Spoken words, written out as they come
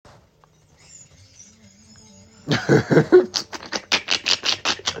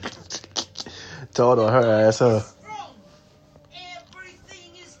Told on her ass, huh? Strong.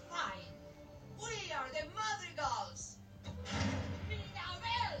 Everything is fine. We are the madrigals.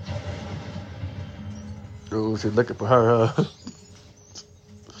 Ooh, she's looking for her, huh?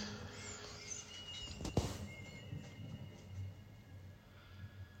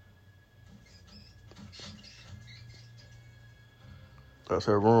 That's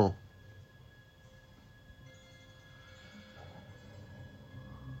her room.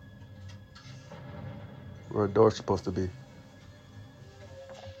 Where the door's supposed to be.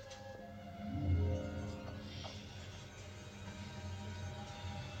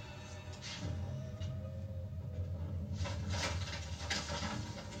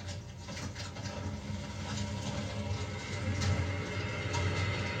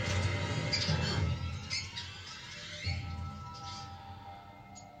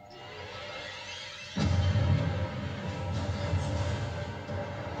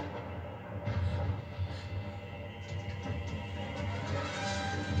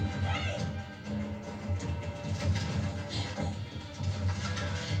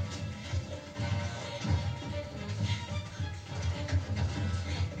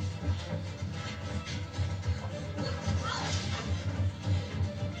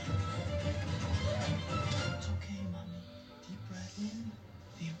 It's okay, Mommy. Deep breath in,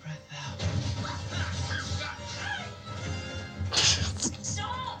 deep breath out. Stop!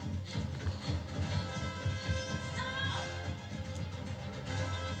 Stop!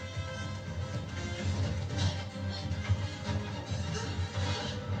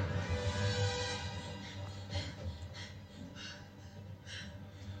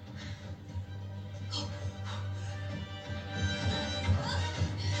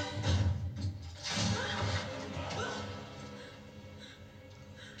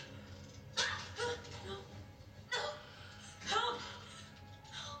 No, no, help!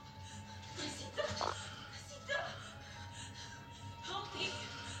 Help! Rosita! Rosita! Help me!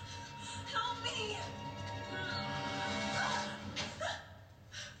 Help me!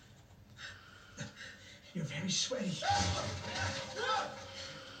 You're very sweaty.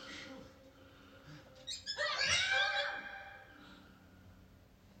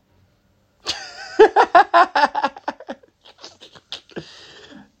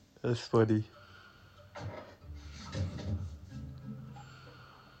 That's funny.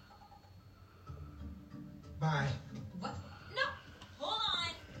 Bye. What? No! Hold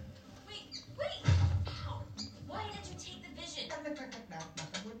on! Wait! Ow! Why did you take the vision?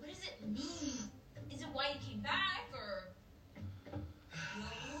 What does it mean? Is it why you came back, or...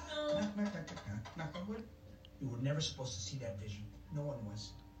 No. Knock on wood. You were never supposed to see that vision. No one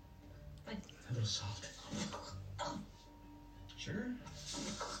was. But... A little salt. Sure.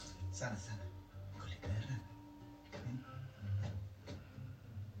 Sana. Kulitera.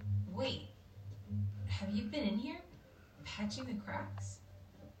 Wait. Have you been in here? Patching the cracks?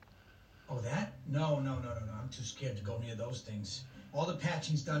 Oh, that? No. I'm too scared to go near those things. All the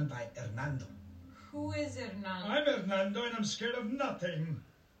patching's done by Hernando. Who is Hernando? I'm Hernando, and I'm scared of nothing.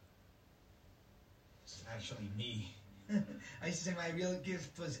 It's actually me. I used to say my real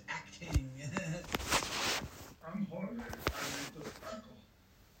gift was acting. I'm Jorge.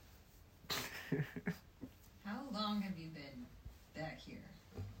 How long have you been back here?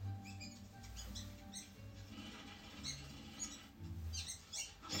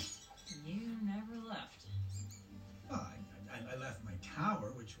 You never left. Well, I left my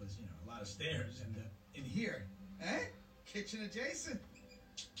tower, which was, a lot of stairs, and in here. Eh? Kitchen adjacent.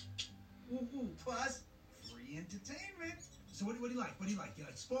 Ooh, plus free entertainment. So what do you like? You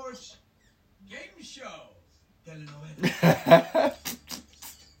like sports? Game shows? Telenovelas?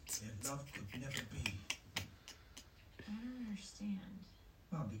 Their love could never be. I don't understand.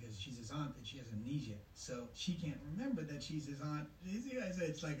 Well, because she's his aunt and she has amnesia, so she can't remember that she's his aunt.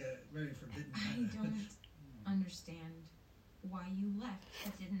 It's like a very forbidden. I don't understand why you left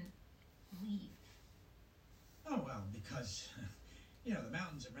but didn't leave. Oh, well, because, the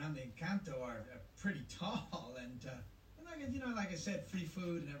mountains around Encanto are pretty tall, and like I said, free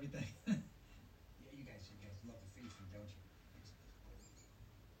food and everything. Yeah, you guys love the free food, don't you?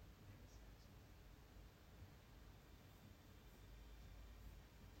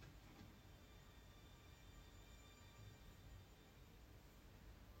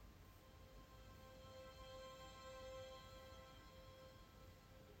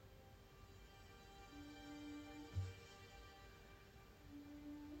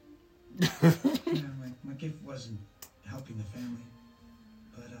 My gift wasn't helping the family,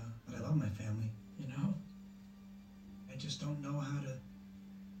 but I love my family, I just don't know how to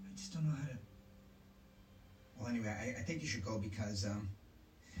anyway, I think you should go because I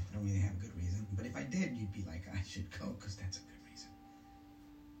don't really have a good reason. But if I did, you'd be like, I should go because that's a good reason.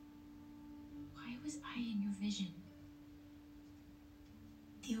 Why was I in your vision?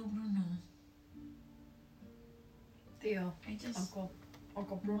 Tío Bruno. Theo. I just Uncle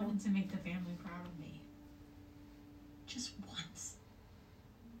Bruno. wanted to make the family proud of me. Just once.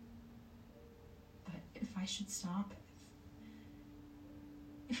 But if I should stop,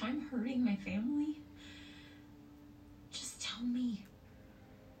 if I'm hurting my family, just tell me.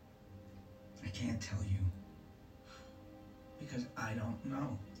 I can't tell you. Because I don't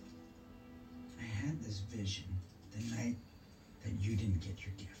know. I had this vision the night that you didn't get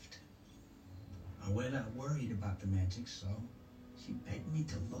your gift. Abuela worried about the magic, so she begged me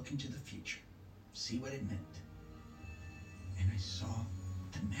to look into the future, see what it meant. And I saw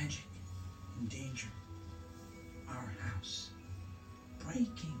the magic in danger. Our house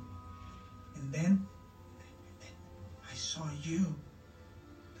breaking. And then I saw you.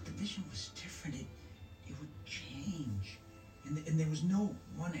 But the vision was different. It would change. And there was no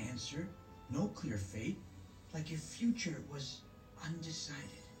one answer, no clear fate. Like your future was undecided.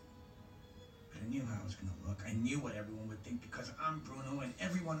 But I knew how it was going to look. I knew what everyone would think because I'm Bruno and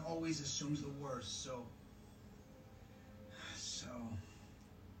everyone always assumes the worst. So...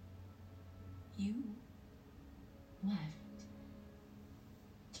 You left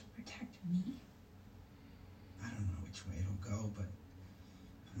to protect me? I don't know which way it'll go, but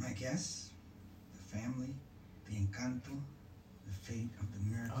my guess, the family, the Encanto, the fate of the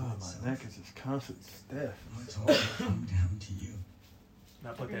miracle Oh, itself. my neck is just constant stiff. Well, it's all going to come down to you.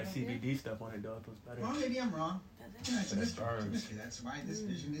 Not put that CBD stuff on it, though. It was better. Well, maybe I'm wrong. Yeah, it's a mystery. It's a Burns. mystery. That's why this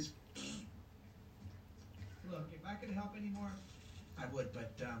vision is... Look, if I could help anymore, I would,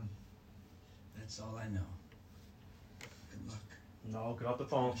 but that's all I know. Good luck. No, get off the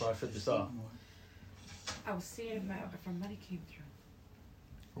phone before I shut this off. I was seeing if our money came through.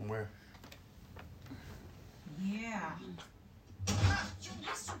 From where? Yeah. You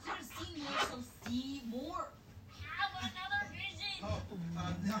wish you could have seen more, so see more. Have another vision. Oh,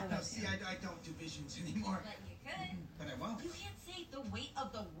 no, see, I don't do visions anymore. But you could. But I won't. You can't say the weight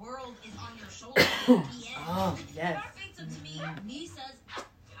of the world is on your shoulders at the end. Oh, yes. Your fate's up to me. Me says,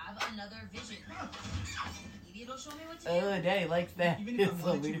 have another vision. Maybe it'll show me what to do. Oh, Daddy likes that. Even if It's I so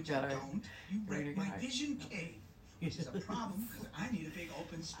wanted weird, to, John. don't. You Weird wrecked my guy. vision cave. Which is a problem because I need a big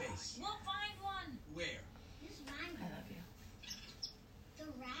open space. We'll find one. Where? Here's I mine. love you. The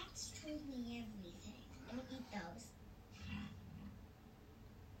rats told me everything. Don't eat those.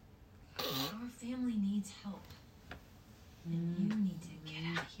 Our family needs help. And you need to get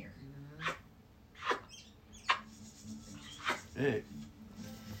out of here. Hey.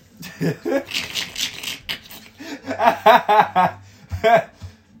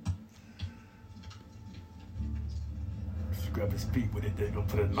 Just grab his feet with it, then go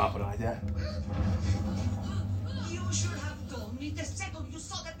put it in the mouth like that. You should have told me the second you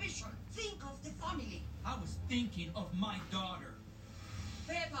saw the vision. Think of the family. I was thinking of my daughter.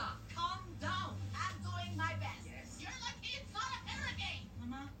 Peppa, calm down. I'm doing my best. Yes. You're lucky it's not a hurricane.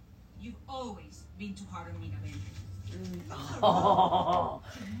 Mama, you've always been too hard on me, Nabel. Oh,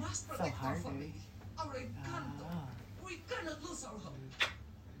 You must so protect our hard, family. baby. Our Encanto. Ah. We cannot lose our hope.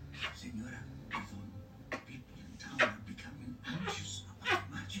 Senora, people in town are becoming anxious about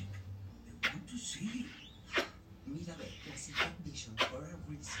magic. They want to see it. Mirabel classified vision for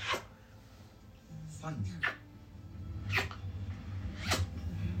a reason. Find her.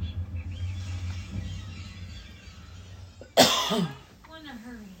 Wanna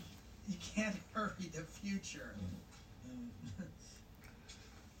hurry. You can't hurry the future.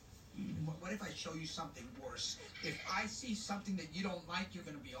 What if I show you something worse? If I see something that you don't like, you're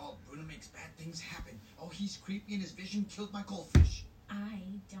gonna be all, Bruno makes bad things happen. Oh, he's creepy and his vision killed my goldfish. I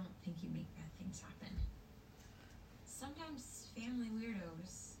don't think you make bad things happen. Sometimes family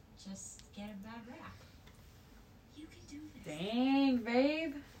weirdos just get a bad rap. You can do this. Dang,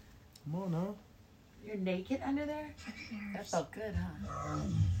 babe. Come on now. You're naked under there? That felt good, huh?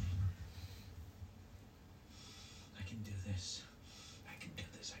 I can do this. I can do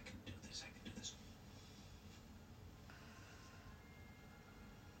this. I can do this. I can do this.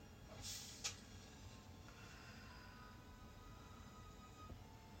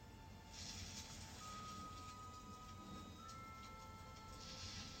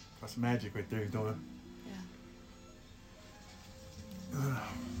 That's magic right there he's doing. Yeah.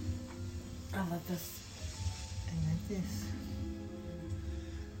 I love this. I like this.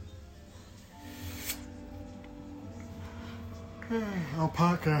 I'm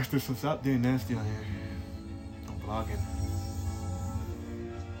podcasting, so stop doing nasty on here. I'm vlogging.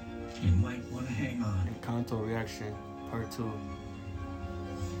 You might want to Hang on. Encanto reaction, part 2.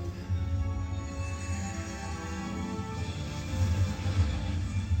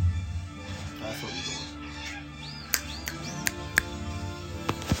 That's what we're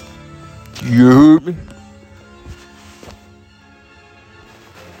doing. You heard me?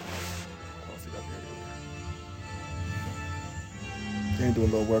 They ain't doing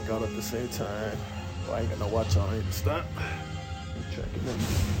a little workout at the same time. Well, I ain't got no watch on. I need to stop. I'm checking them.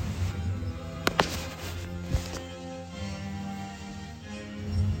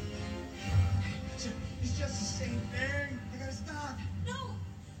 It's just the same thing. I gotta stop. No!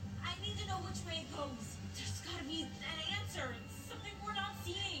 I need to know which way it goes. There's gotta be an answer. It's something we're not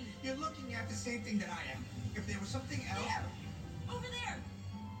seeing. You're looking at the same thing that I am. If there was something else. There! Over there!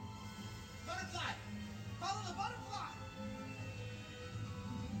 Butterfly! Follow the butterfly!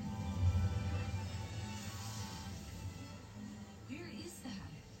 Where is that?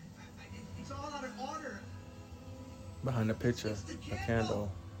 It's all out of order. Behind the picture, It's the the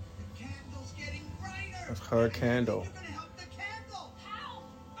candle. The candle's getting brighter. That's her candle. You're gonna help the candle. How?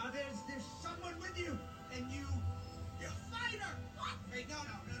 There's someone with you, and you fight her. What? Wait, no.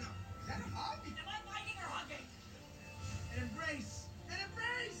 Is that a hug? Am I fighting or hugging? An embrace. An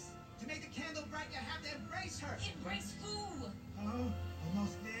embrace. To make the candle bright, you have to embrace her. Embrace who? Oh,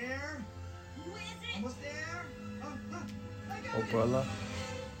 almost there. Who is it? Almost there. I got it. Umbrella.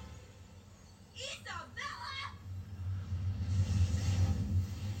 Isabella!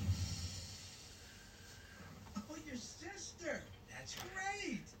 Oh, your sister. That's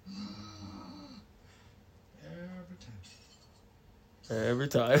great. Every time.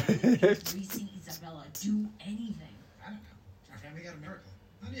 Every time. Greasing Isabella, do anything. I don't know. Our family got a miracle.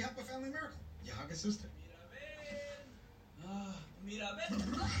 How do you help a family miracle? You hug a sister. Oh,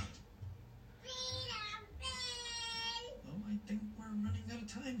 I think we're running out of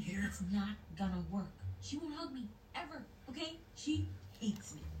time here. It's not gonna work. She won't hug me, ever, okay? She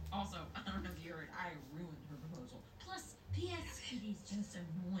hates me. Also, I don't know if you heard, I ruined her proposal. Plus, P.S. it is just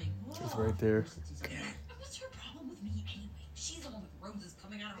annoying. It's right there. What's her problem with me anyway? She's the one with roses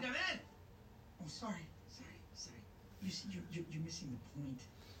coming out of her head. Oh, sorry. You see, you're missing the point.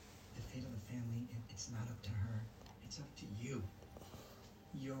 The fate of the family, it's not up to her. It's up to you.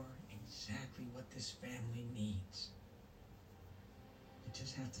 You're exactly what this family needs. You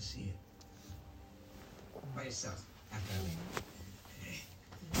just have to see it. By yourself. After I leave.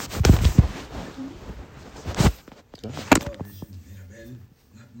 Your vision, Mirabel,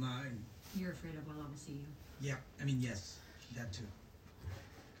 not mine. You're afraid I won't see you. Yeah, yes, that too.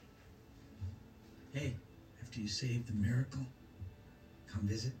 Hey, after you save the miracle, come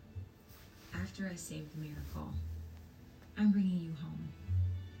visit. After I save the miracle, I'm bringing you home.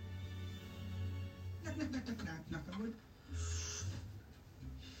 Knock on wood.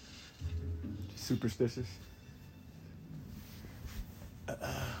 Superstitious. You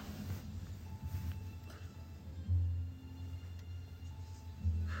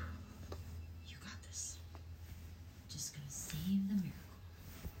got this. Just gonna save the miracle.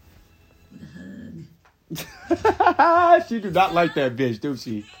 With a hug. She do not like that bitch, do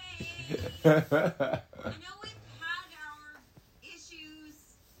she? I know we've had our issues,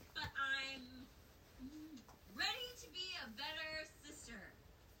 but I'm ready to be a better sister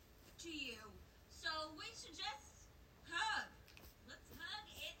to you. So we should just hug. Let's hug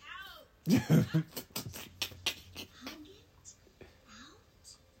it out. Hug it out?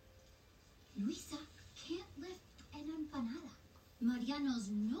 Luisa can't lift an empanada. Mariano's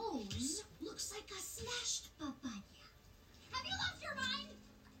nose looks like a smashed papaya. Have you lost your mind?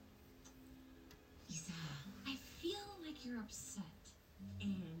 Isa, I feel like you're upset.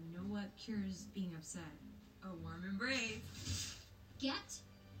 And you know what cures being upset? A warm embrace. Get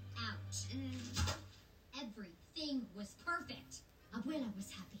out. Everything was perfect. Abuela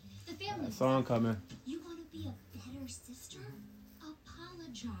was happy. The family was Song happy. coming. You want to be a better sister?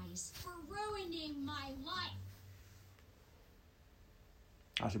 Apologize for ruining my life.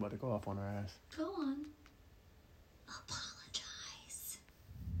 I was about to go off on her ass. Go on. Apologize.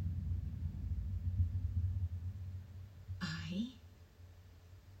 I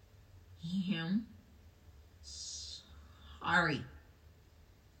am sorry.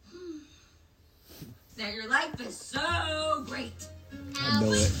 That your life is so great. I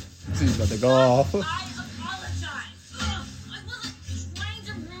know it. She's about to go off. I apologize. Ugh, I wasn't trying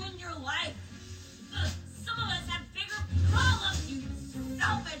to ruin your life. Ugh, some of us have bigger problems, you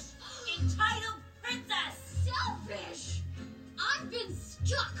selfish, entitled princess. Selfish. I've been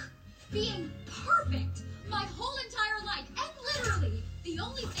stuck being perfect my whole entire life, and literally the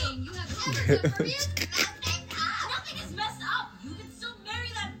only thing you have ever done for me is mess things up. Nothing is messed up. You can still marry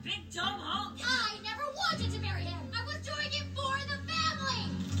that big dumb hunk.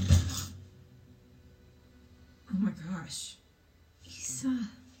 gosh. Isa,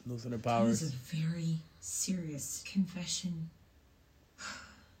 Losing her that powers. is a very serious confession.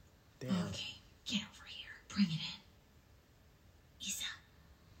 Damn. Okay, get over here. Bring it in. Isa.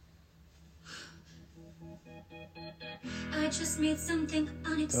 I just made something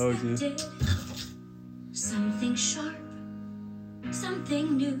Told you. unexpected. Something sharp.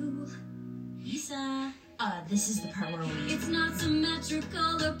 Something new. Isa. This is the part where we... It's not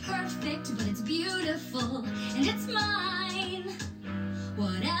symmetrical or perfect, but it's beautiful and it's mine.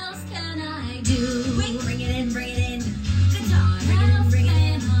 What else can I do? Wait, bring it in, bring it in. Guitar, Bring it in, bring it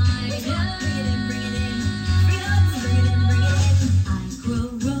in. Guitar, Bring it in, bring it in. Bring it in, bring it in. I grow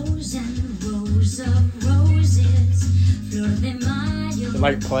rose and rows of roses. Flor de mayo. They're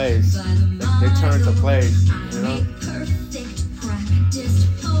like plays. By the They turn into mile. plays, I you know? make perfect practiced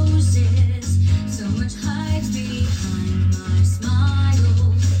poses. So much hides behind my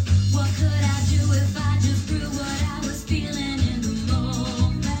smile. What could I do if I just grew what I was feeling in the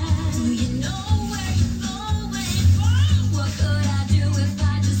moment? Do you know where you're going? What could I do if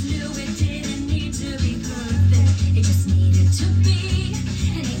I just knew it didn't need to be perfect? It just needed to be,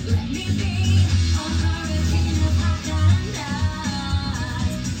 and it let me be. A hurricane of hot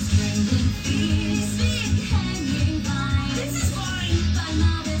eyes, strangling feet, hanging vines. This is fine. By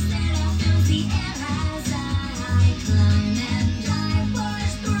mothers that I fill the air as I climb and I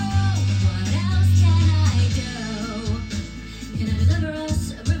push through. What else can I do? Can I deliver us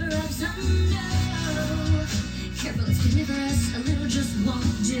a river of some no? Careful, it's carnivorous, a little just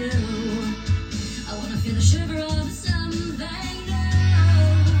won't do. I wanna feel the shiver of something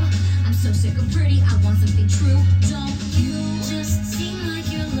new. I'm so sick of pretty, I want something true. Don't you just seem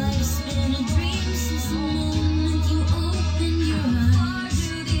like your life's been a dream since the moment you open your eyes? How far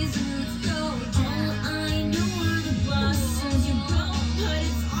do these roots go down? All I know are the blossoms you grow, But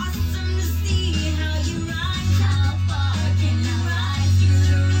it's awesome to see how you rise. how far can I rise through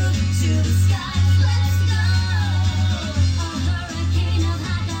the roof to the sky? Let's go. A hurricane of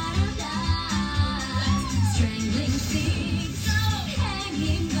hot strangling feet,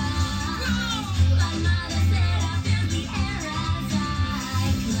 hanging by. My mother said I feel the air as I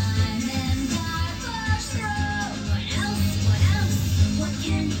climb and I push through. What else? What else? What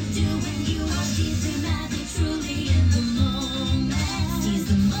can you do when you are deeply madly, truly in the moment? Seize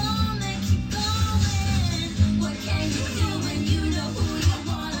the moment, keep going. What can you do when you know who you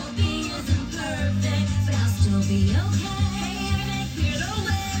wanna be isn't perfect, but I'll still be okay? Clear the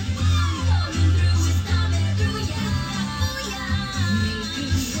way. I'm coming through with hallelujah.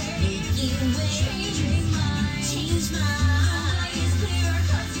 Making way, changing minds. Change my way is clear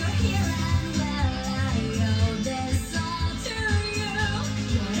 'cause you're here and well. I owe this all to you.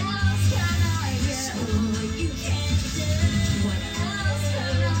 What else can I do? Show what you can't do. What else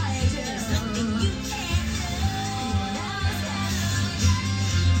can I do? There's nothing you can't do. What else can I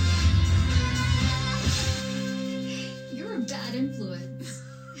do? You're a bad influence.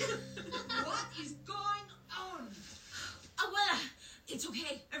 What is going on? Abuela, it's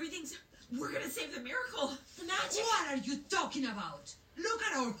okay. Everything's... We're gonna save the miracle. The magic. What are you talking about? Look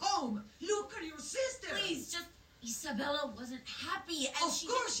at our home. Look at your sister. Please, just... Isabella wasn't happy and Of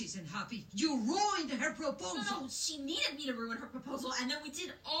course she isn't happy. You ruined her proposal. No, she needed me to ruin her proposal, and then we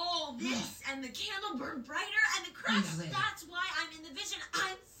did all this, and the candle burned brighter, and the cracks. Mirabel. That's why I'm in the vision.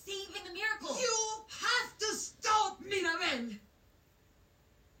 I'm saving the miracle. You have to stop, Mirabel.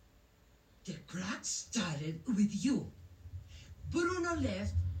 The crack started with you. Bruno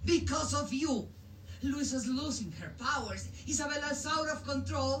left because of you. Luisa's losing her powers. Isabella's out of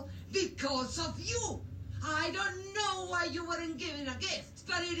control because of you. I don't know why you weren't given a gift,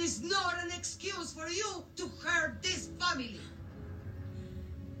 but it is not an excuse for you to hurt this family.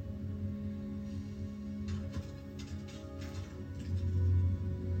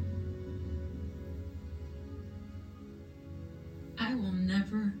 I will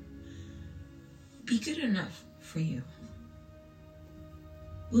never be good enough for you.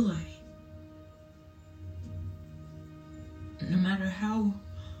 Will I? No matter how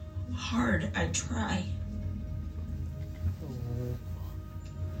hard I try.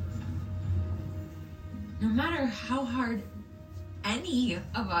 No matter how hard any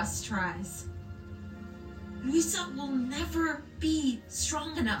of us tries, Luisa will never be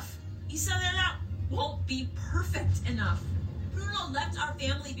strong enough. Isabella won't be perfect enough. Bruno left our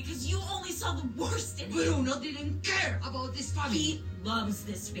family because you only saw the worst in him. Bruno didn't care about this family. He loves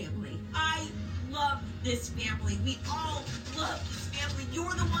this family. I love this family. We all love this family.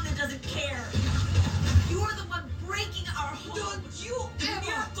 You're the one that doesn't care. You're the one breaking our home. Don't you The ever...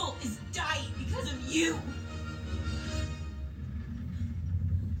 miracle is dying because of you.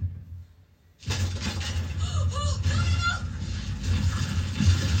 No, no, no!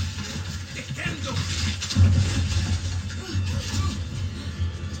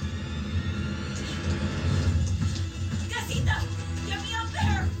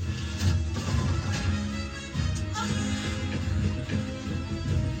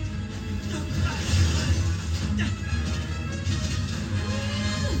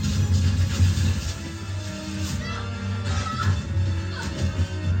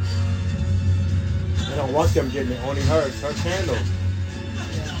 don't want them getting it. Only her. It's her candle.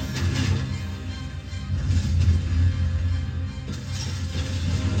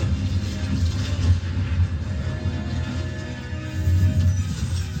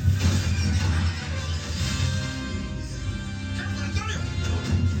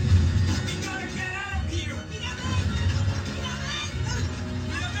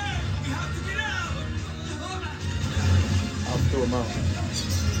 I'll throw him out.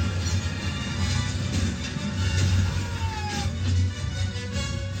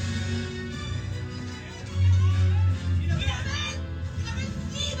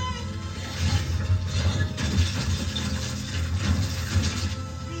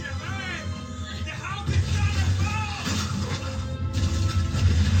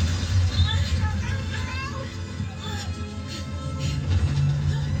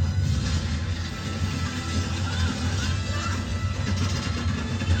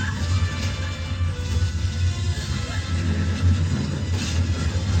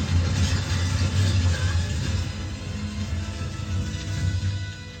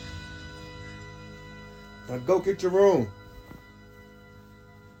 Now go get your room.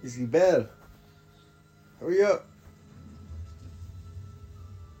 Isabel. Hurry up.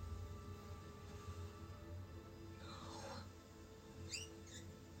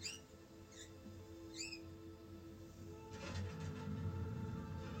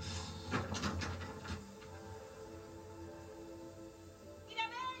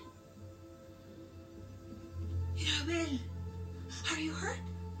 Mirabel, are you hurt?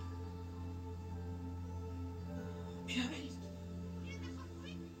 Mirabel.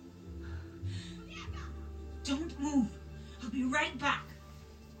 Don't move. I'll be right back.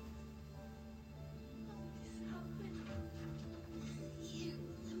 Here,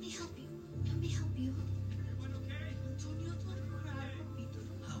 let me help you. Let me help you. Antonio, tu papito.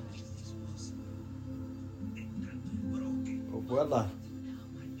 How is this possible? Encanto broken. Oh, voila. Now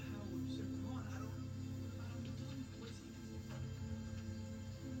my powers are gone. I don't what's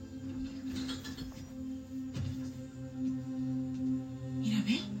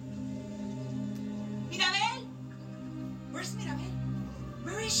Mirabel? Mirabel? Where's Mirabel?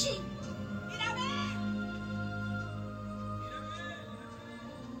 Where is she? Mirabel!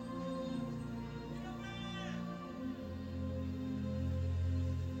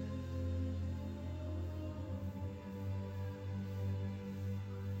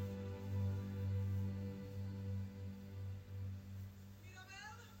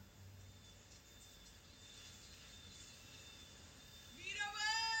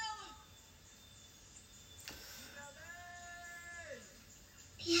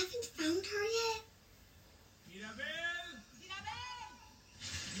 You haven't found her yet? Mirabel! Mirabel!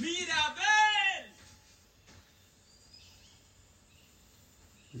 Mirabel!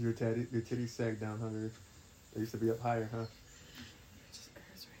 Your titties sag down, huh? They used to be up higher, huh?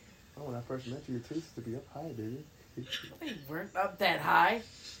 Oh, when I first met you, your titties used to be up high, baby. They weren't up that high.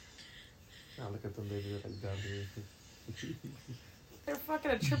 Now look at them, baby. They're like down here. They're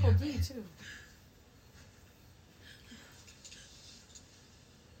fucking a triple D, too.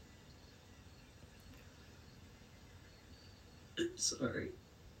 I'm sorry.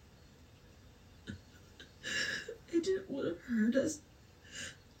 I didn't want to hurt us.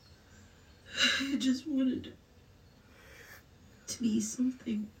 I just wanted to be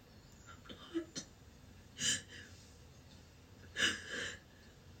something I'm not.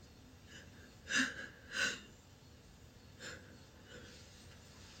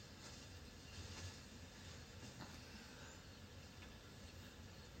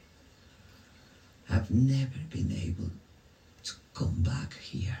 I've never been able to come back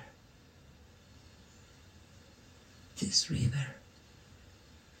here. This river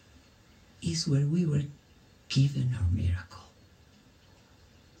is where we were given our miracle.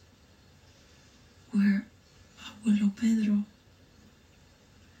 Where, Abuelo Pedro?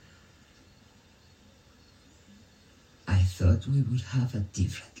 I thought we would have a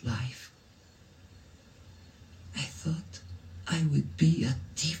different life. I thought I would be a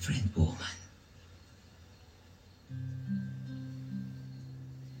different woman.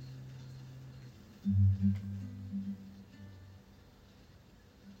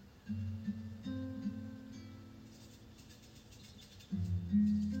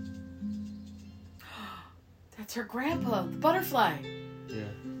 That's her grandpa, the butterfly.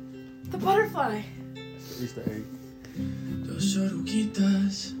 Yeah. The butterfly. That's the Easter egg. Dos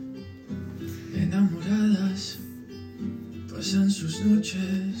oruguitas enamoradas pasan sus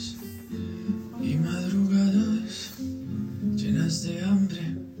noches y madrugadas llenas de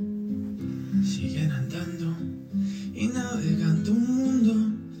hambre, siguen andando y navegando un mundo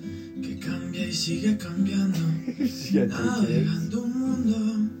que cambia y sigue sigue cambiando. She got 3 kids. Navegando un mundo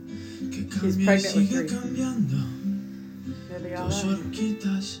que She's cambia y pregnant with sigue 3. cambiando. There they all Dos are.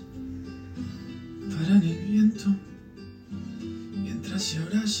 oruguitas paran el viento mientras se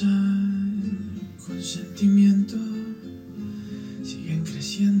abrazan con sentimiento. Siguen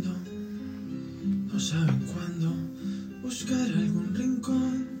creciendo, no saben cuándo buscar algún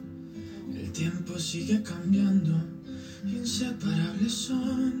rincón. El tiempo sigue cambiando, inseparables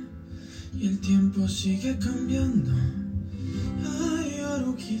son. Y el tiempo sigue cambiando. Ay,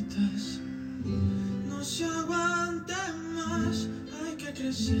 oruguitas, no se aguanten más. Hay que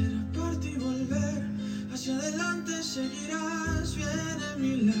crecer, aparte y volver. Hacia adelante seguirás. Vienen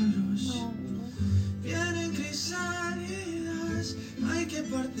milagros, vienen crisálidas. Hay que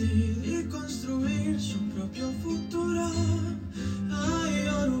partir y construir su propio futuro. Ay,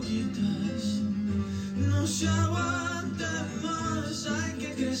 oruguitas, no se aguanten más. Hay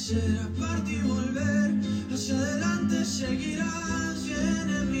que crecer, aparte y volver. Hacia adelante seguirás.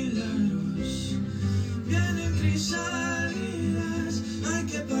 Vienen milagros, vienen crisálidas. Hay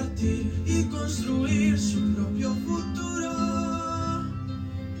que partir y construir su propio futuro.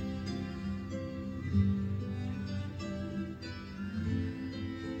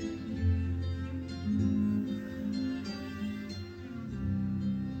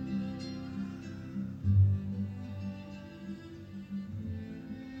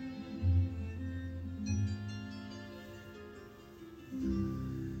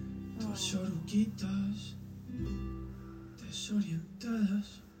 Dos oruguitas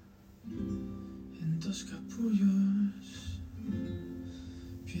desorientadas en dos capullos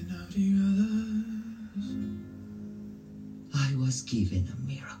bien abrigadas. I was given a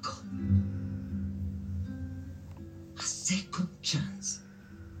miracle. A second chance.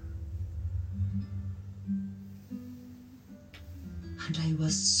 And I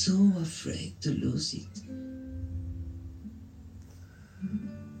was so afraid to lose it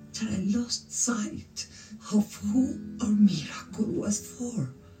that I lost sight of who our miracle was for.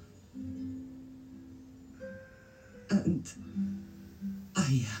 And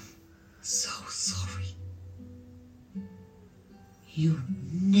I am so sorry. You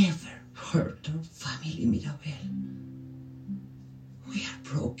never hurt our family, Mirabel. We are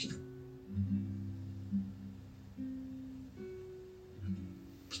broken.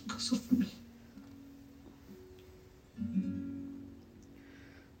 Because of me.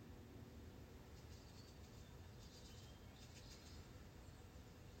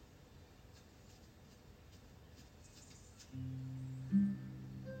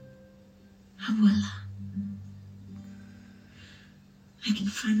 Abuela, I can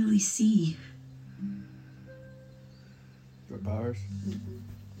finally see. Your powers?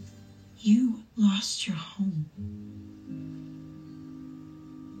 You lost your home.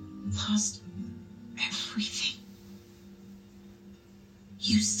 Lost everything.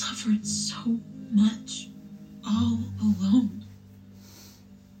 You suffered so much all alone.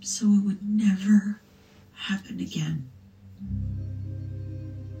 So it would never happen again.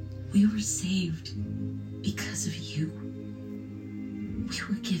 We were saved because of you. We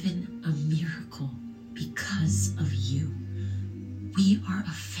were given a miracle because of you. We are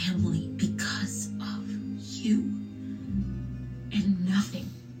a family because of you. And nothing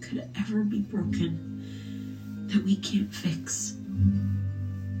could ever be broken that we can't fix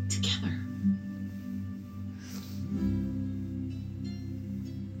together.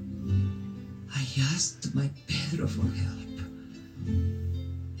 I asked my Pedro for help.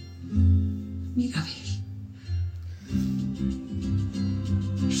 Mirabel.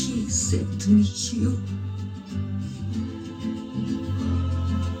 He sent me you.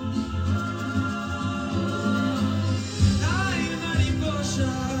 Ay,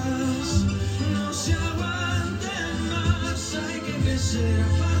 mariposas, no se aguanten más. Hay que crecer,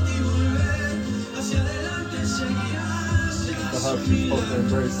 aparte y volver. Hacia adelante seguirás. The how she's supposed to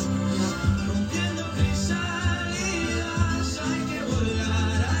embrace. Rompiendo crisálidas. Hay que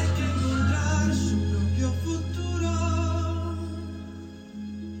volar, hay que encontrar su propio futuro.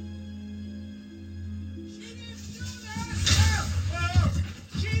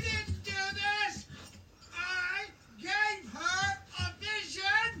 She didn't do this! I gave her a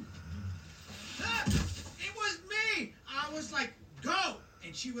vision! It was me! I was like, go!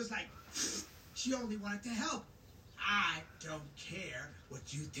 And she was like, she only wanted to help. I don't care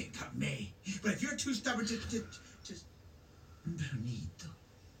what you think of me. But if you're too stubborn to just... Brunito.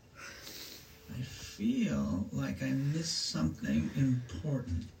 I feel like I missed something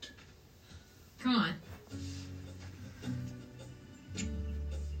important. Come on.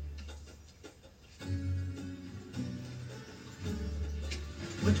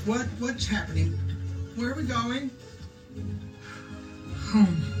 What's happening? Where are we going?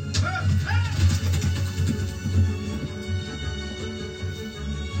 Home.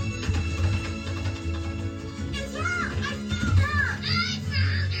 It's her! I found her! I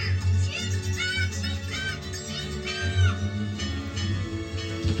found her! She's back! She's back! She's back!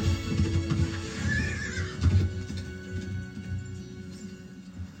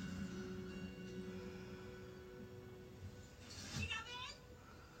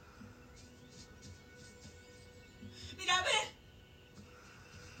 Mirabel!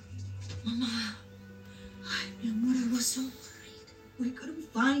 Mama, mi amor, I was so worried. We couldn't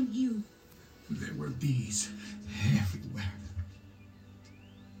find you. There were bees everywhere.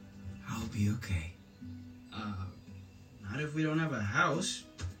 I'll be okay. Not if we don't have a house.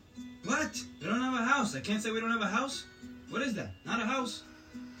 What? We don't have a house. I can't say we don't have a house. What is that? Not a house.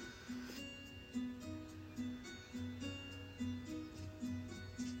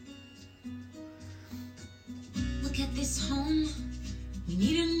 Look at this home. We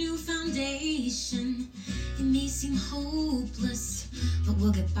need a new foundation. It may seem hopeless, but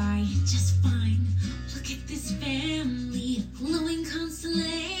we'll get by just fine. Look at this family, a glowing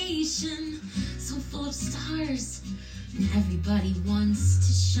constellation, so full of stars, and everybody wants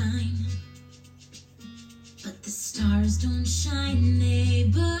to shine. But the stars don't shine, they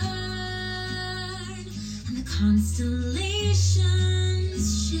burn, and the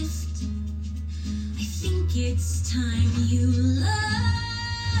constellations shift. I think it's time you learn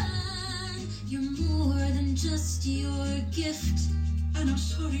you're more than just your gift. And I'm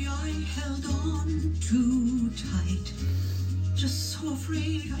sorry I held on too tight. Just so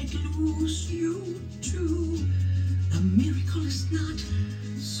afraid I'd lose you too. The miracle is not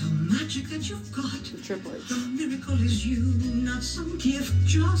some magic that you've got. Triplets. The miracle is you, not some gift,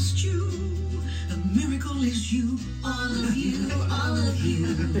 just you. The miracle is you, all of you, all of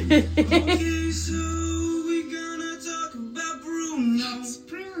you. Okay, so we're gonna talk about Bruno. It's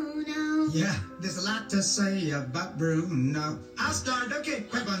Bruno. Yeah, there's a lot to say about Bruno. I'll start, okay.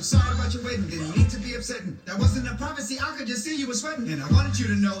 I'm sorry about your wedding. Didn't mean to be upsetting. That wasn't a prophecy. I could just see you were sweating. And I wanted you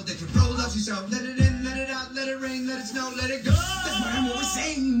to know that your bro loves you so. Let it in, let it out, let it rain, let it snow, let it go. That's what I'm always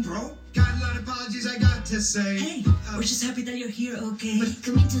saying, bro. Got a lot of apologies I got to say. Hey, we're just happy that you're here, okay?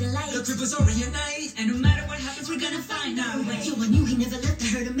 Coming to the light. The trip was over your night, and no matter what happens, we're gonna find our way. Yo, I knew he never left. I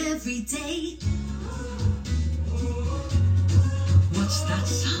heard him every day. What's that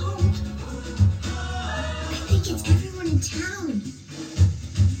sound? I think it's everyone in town.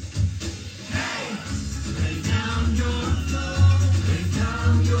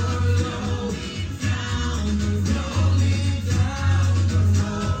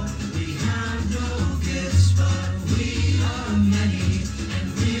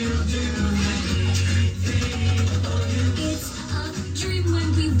 It's a dream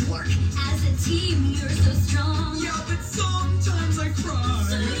when we work as a team. You're so strong. Yeah, but sometimes I cry.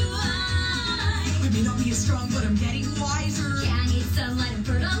 So do I. I may not be as strong, but I'm getting wiser. Yeah, I need sunlight and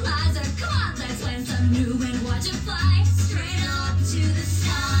fertilizer. Come on, let's plant some new and watch it fly straight up to the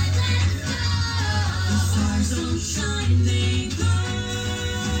sky. Let's go. The stars don't shine, they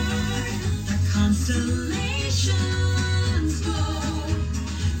burn. The constellations glow.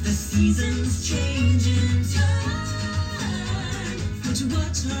 The seasons change in turn. Would you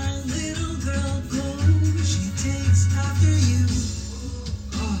watch our little girl grow? She takes after you.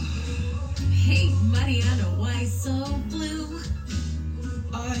 Hey, Mariano, why so blue?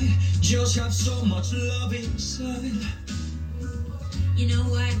 I just have so much love inside. You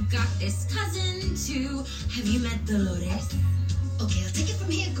know I've got this cousin too. Have you met Dolores? Okay, I'll take it from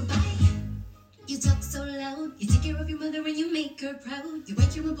here. Goodbye. You talk so loud. You take care of your mother and you make her proud. You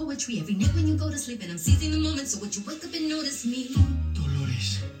write your own poetry every night when you go to sleep. And I'm seizing the moment, so would you wake up and notice me?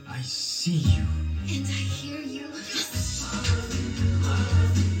 Dolores, I see you. And I hear you.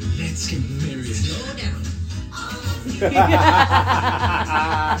 Let's get married. Slow down.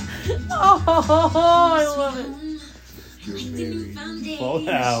 Oh, I love it. Like the new foundation. Slow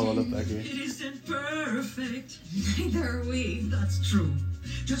down, motherfucker. It isn't perfect. Neither are we. That's true.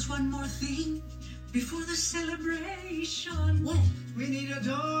 Just one more thing before the celebration. What? We need a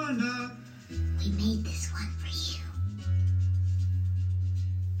doorknob. We made this one for you.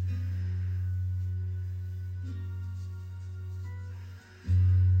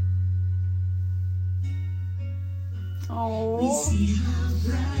 We Oh. see how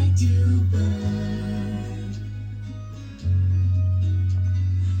bright you burn.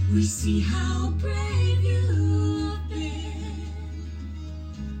 We see how brave you've been.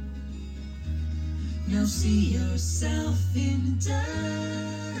 Now see yourself in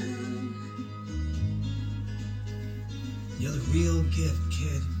turn. The other real gift,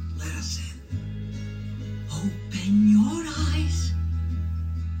 kid. Let us in. Open your eyes.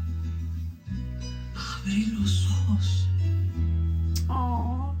 Abre los ojos.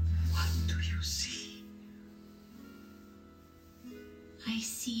 Aww. What do you see? I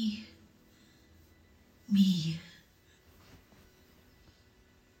see me.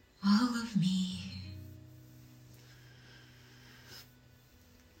 All of me.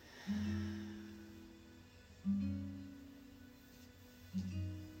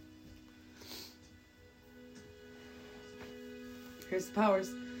 Here's the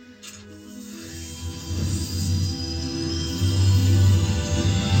powers.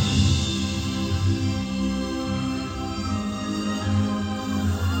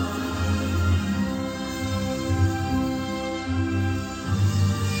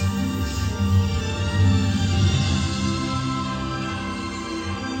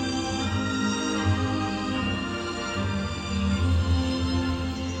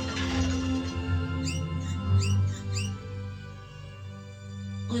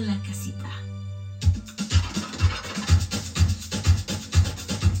 Hola, casita.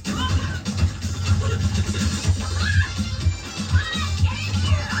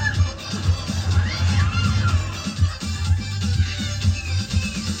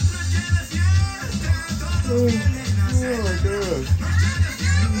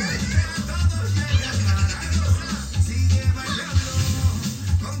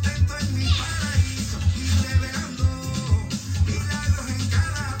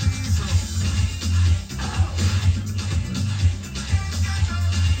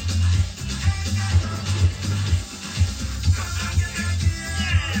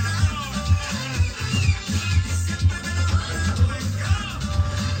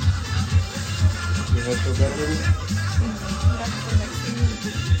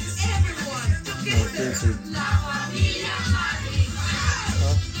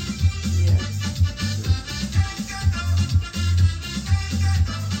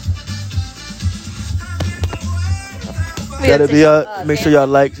 Gotta be make sure y'all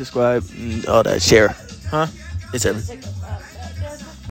like, subscribe, and all that, share. Huh? It's everything.